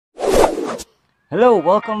Hello,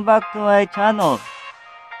 welcome back to my channel.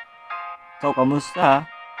 So, kamusta?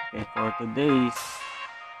 Okay, for today's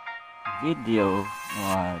video,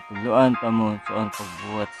 tuluan ta mo sa ang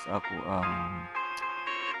pagbuhat sa ako ang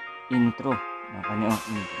intro na kanyang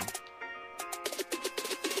intro.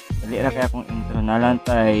 Dali ra kaya akong intro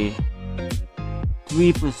nalantay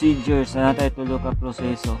 3 procedures na natay tulo ka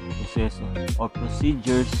proseso or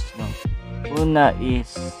procedures no. Una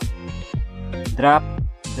is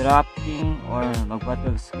drafting or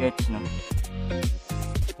magpatag sketch no.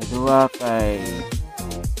 Kedua kay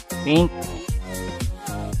paint.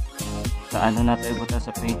 Sa ano natin ibuta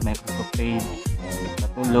sa paint, Microsoft Paint.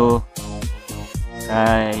 Katulo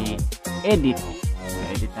kay edit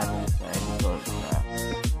natin sa editor sa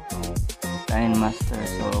Kinemaster.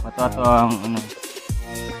 So kato ang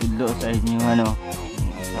tudlo sa inyo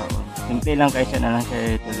simple lang kay siya na lang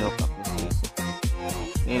siya tulo ka proseso.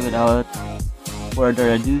 Okay, without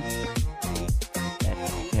further ado,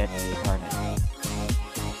 let's get started.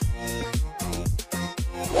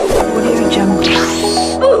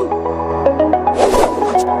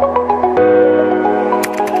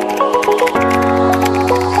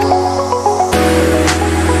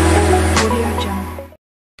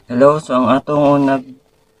 Hello, so ang atong unang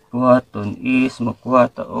buhaton is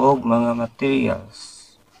magkuha ta og mga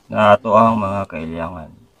materials na ato ang mga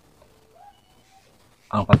kailangan.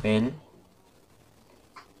 Ang papel,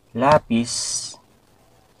 lapis,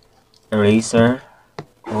 eraser,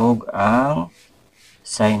 ug ang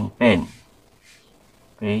sign pen.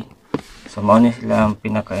 Okay? So mao ni sila ang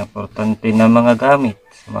pinaka-importante na mga gamit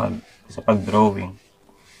sa pag-drawing.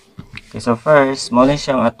 Okay, so first, mao ni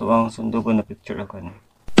siyang ato ang sundugon na picture ako na.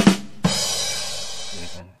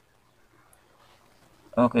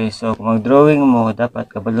 Okay, so kung mag-drawing mo,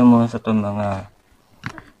 dapat kabalo mo sa itong mga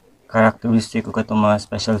characteristic o katong mga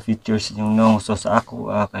special features yung nung. So sa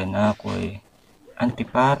ako, kay na ako'y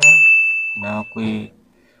antipara, na ako'y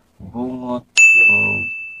bungot, o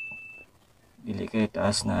dili kayo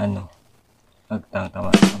taas na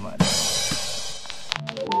tama.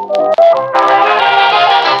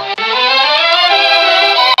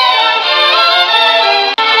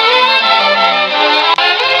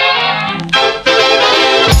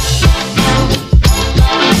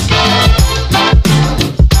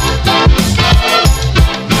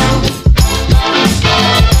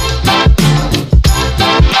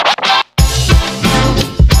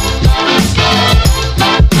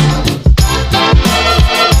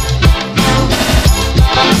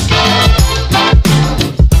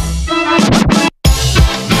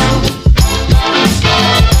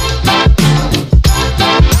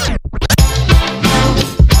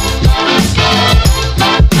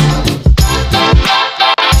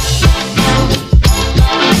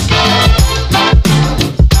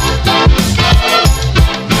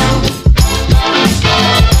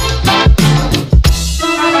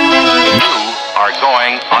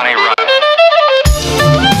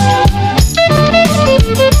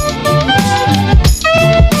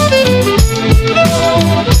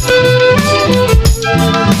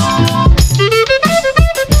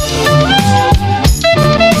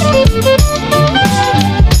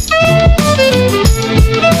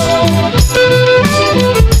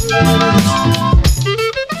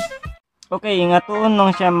 Okay, nga tuon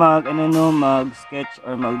lang siya mag-sketch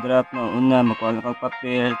or mag-draft no. Una, magkuha lang kang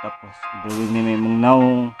papel, tapos drawing ni may mong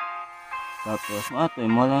naong. Tapos,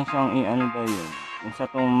 mo lang siyang yun. Yung sa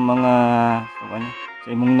itong mga, sa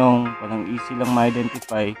imong naong, walang easy lang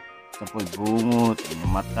ma-identify. Sample, bungot,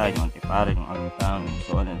 yung mata, yung antipara, yung agutang, and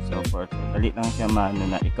so on and so forth. So, dali lang siya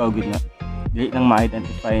na ikaw good na. Dali lang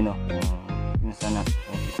ma-identify no. Yung sana,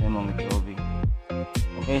 yung isa mong drawing.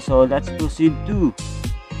 Okay, so let's proceed to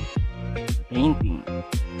painting.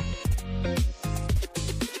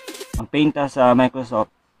 Ang painta sa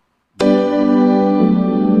Microsoft.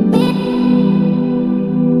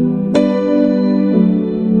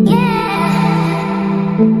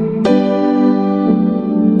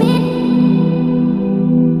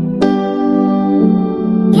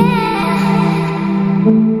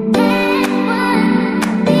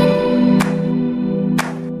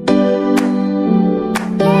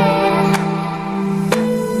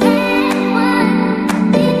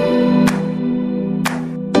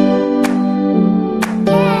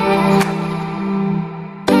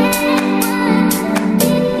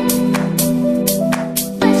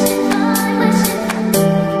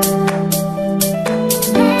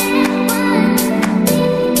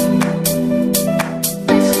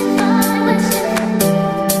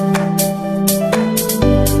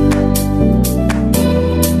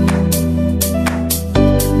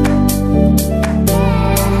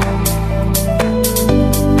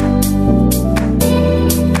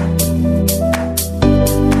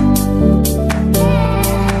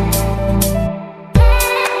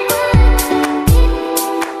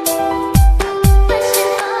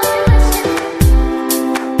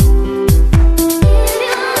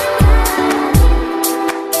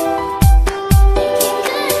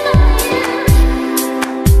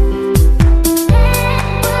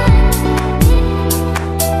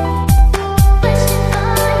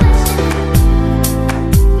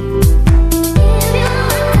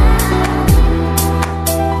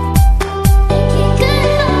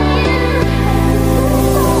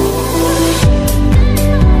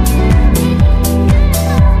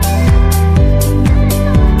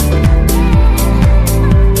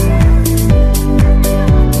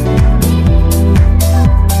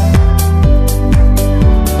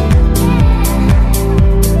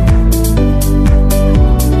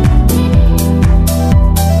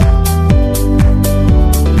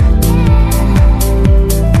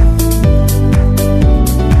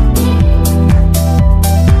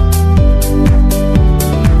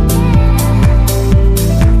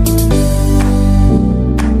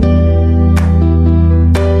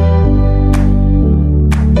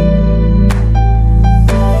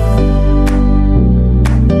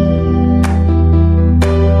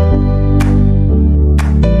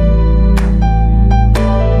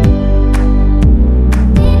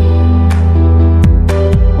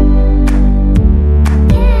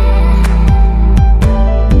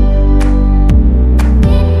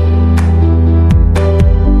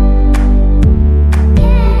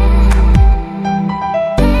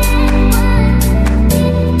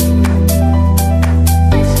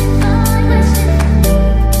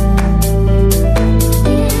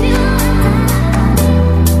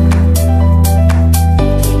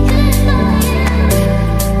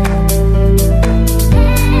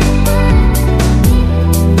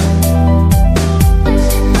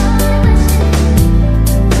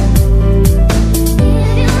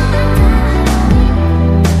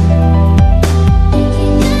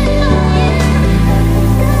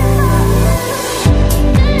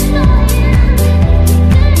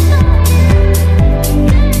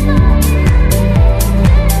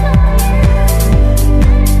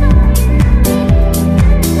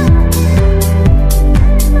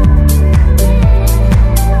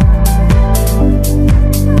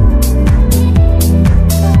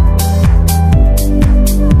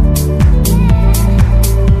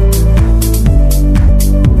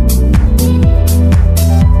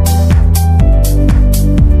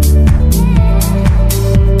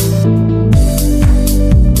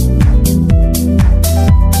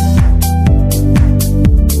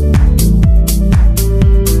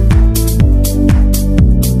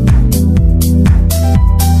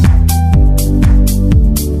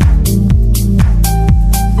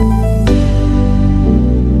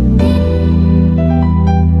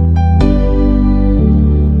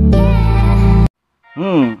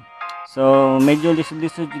 So medyo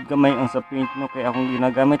lisod-lisod jud gamay ang sa paint no, kay akong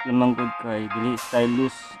ginagamit lamang gud kay dili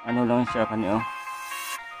stylus, ano lang siya kani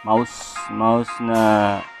mouse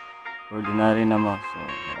na ordinary na mouse.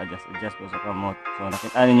 So adjust ko sa kamot. So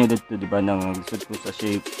nakita ninyo dito di ba nang lisod ko sa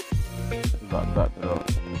shape, diba, pero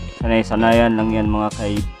sanay-sanayan lang yan mga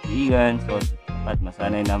kaibigan. So dapat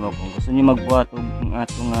masanay na mo kung gusto niyo magbuhat og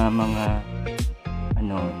atong mga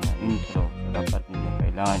na intro. So dapat niyo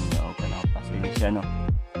kailangan niyo o kanang pasensya no,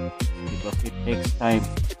 because it takes time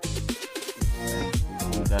to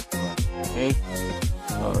do that one. Okay,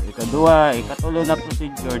 so ikatulo na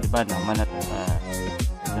procedure diba naman nato sa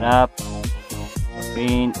drop, sa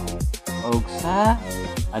paint o sa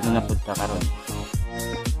ano na pud ka karon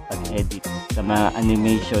pag-edit sa mga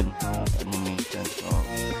animation. So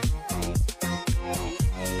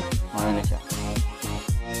mga na siya.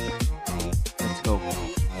 Let's go.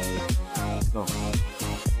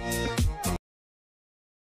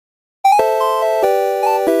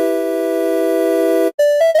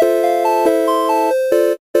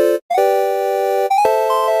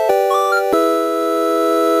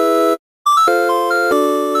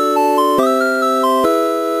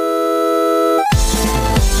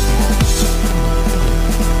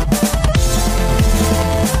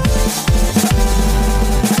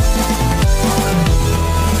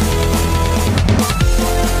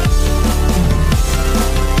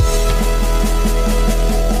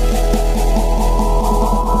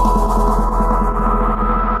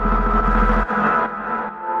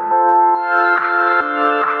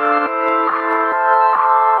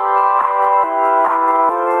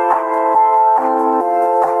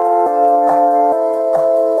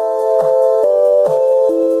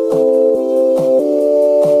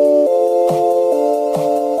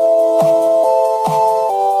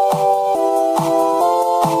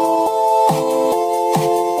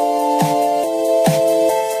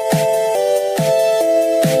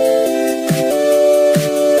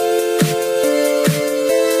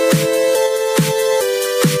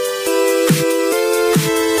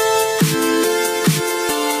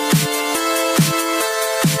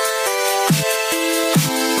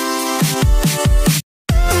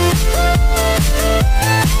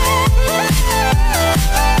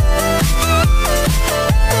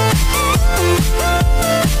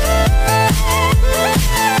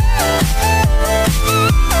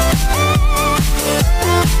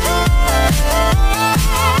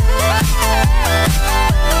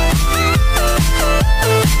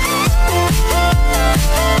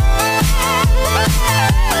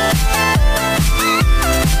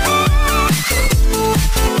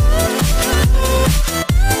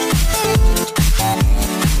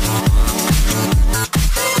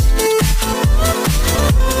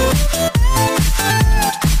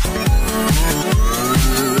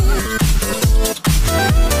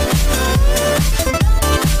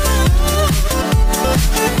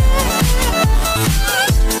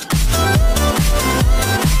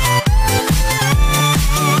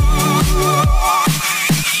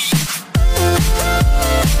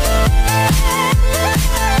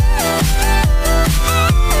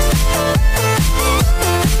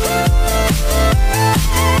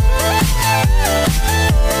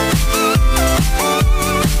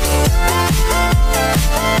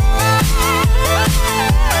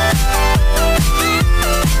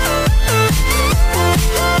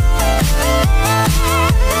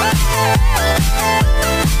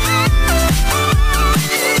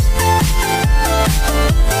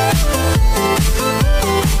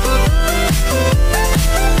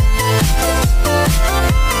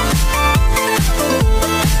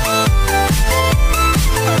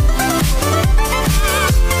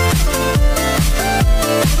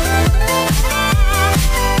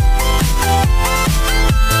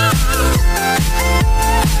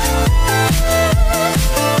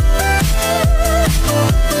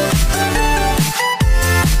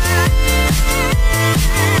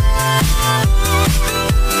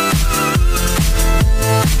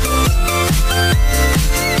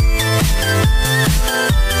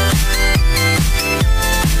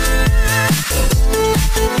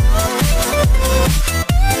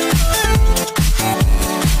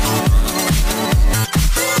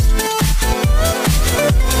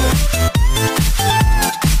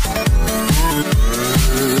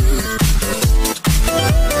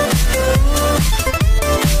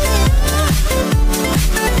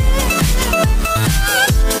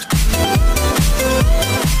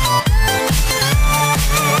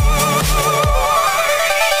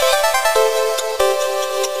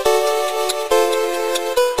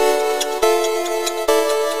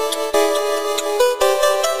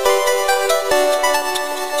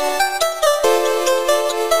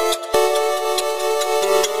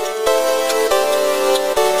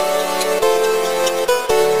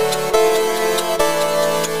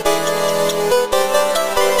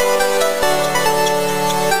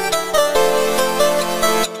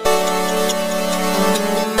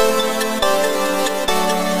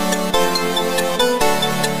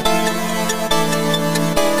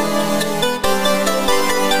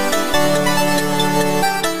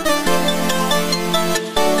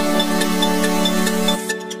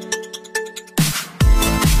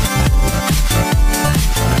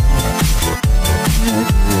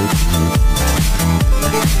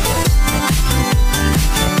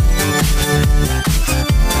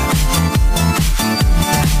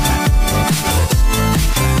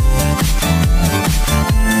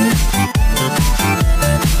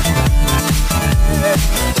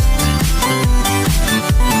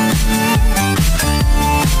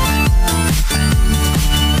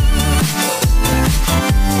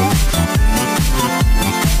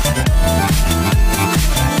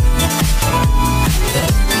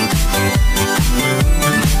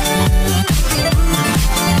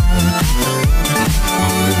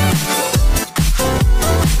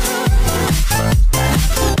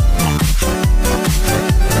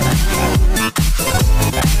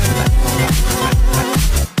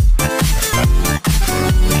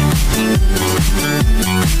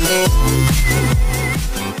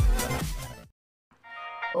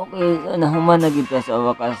 Okay, so nahuman na gid ta sa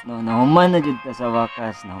wakas, no. Nahuman na jud ta sa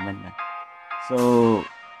wakas, nahuman na. So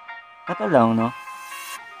kato lang, no.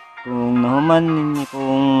 Kung nahuman ninyo,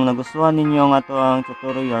 kung nagustuhan ninyo ang ato ang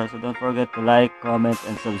tutorial, so don't forget to like, comment,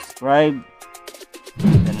 and subscribe.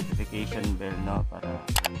 Hit the notification bell, no, para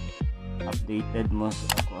updated mo sa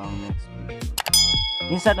ako ang next video.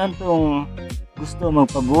 Minsan antong gusto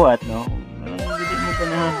magpabuhat, no, hindi mo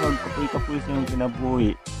ganahan magkapoy-kapoy sa yung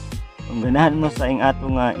kinabuhi. Kung ganahan mo sa ing ato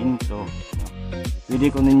nga intro, no,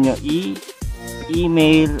 pwede ko ninyo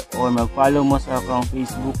email or mag-follow mo sa akong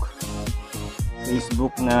Facebook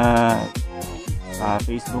na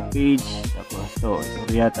Facebook page, tapos to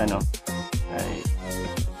Suryata, no, kay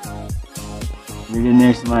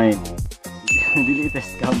Millionaire's Mind. Dili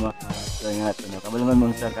test ka mo so nga to, no, kabalo man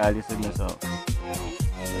mong sa kalisod, no. So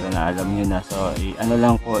na alam nyo na, so ano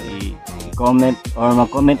lang po, i-comment or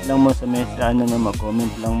mag-comment lang mo sa message, ano na,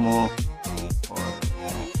 mag-comment lang mo, or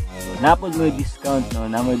so napod mo discount,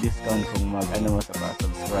 no, na mo discount kung ano mo sa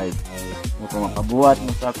pa-subscribe, no, kung makabuhat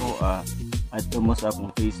mo sa ako, ato mo sa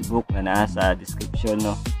akong Facebook na nasa description,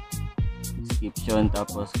 no, description.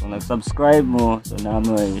 Tapos kung nag-subscribe mo, so na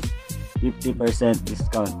mo 50%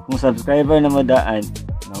 discount. Kung subscriber na mo daan,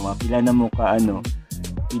 no, pila na mo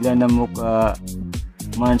ka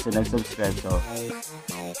months na nag-subscribe, so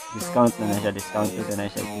discount na siya, discounted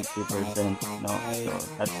na siya 50%, no. So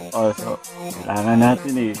that's all. So kailangan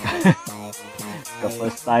natin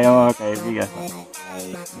tapos tayo mga kaibigan,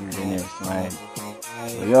 Millionaire's Mind.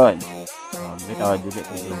 So yun, bitaw dili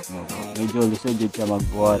ko joke, no, medyo lisod jud ka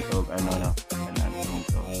magbuhat og ano, no, kanang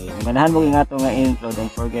intro. Kung ganahan mo nga nga intro,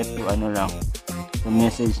 don't forget to to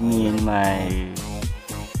message me in my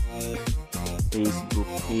Facebook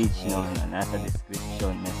page, no, na nasa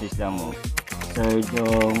description. Message lang mo,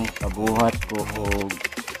 SirJhong, kabuhat ko og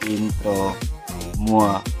intro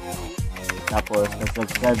mo. Tapos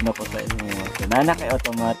subscribe na ko sa inyo, so nana kay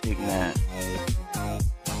automatic na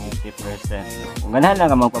 50%, no. Kung ganahan lang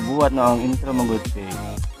ka magpabuhat, no, ang intro magud kay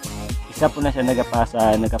isa po na siya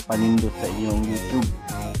nagapanindot sa inyong YouTube,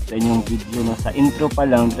 sa inyong video, no. Sa intro pa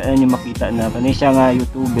lang daan niyo makita na kanay siya nga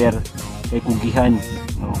YouTuber kay kugihan,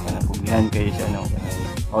 no, kanang kugihan kay siya, no, kanang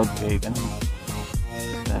proud kay kanang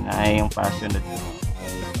na yung passion na.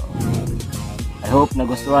 So, I hope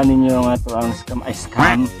nagustuhan ninyo ang ato ang scam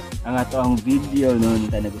ang ato ang video, no.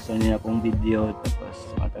 Nagustuhan niyo akong video, tapos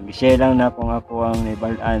mag-share lang na kung ako ang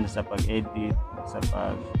nibalaan sa pag-edit, sa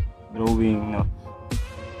pag-drawing, no.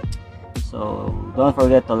 So don't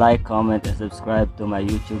forget to like, comment, and subscribe to my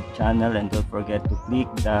YouTube channel, and don't forget to click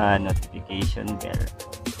the notification bell.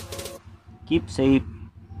 Keep safe.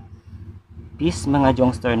 Peace mga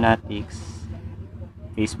Jongster Natics.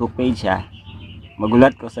 Facebook page, ha.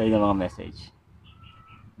 Magulat ko sa inyo mga message.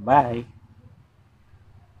 Bye.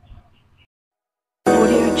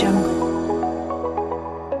 Audio Jungle.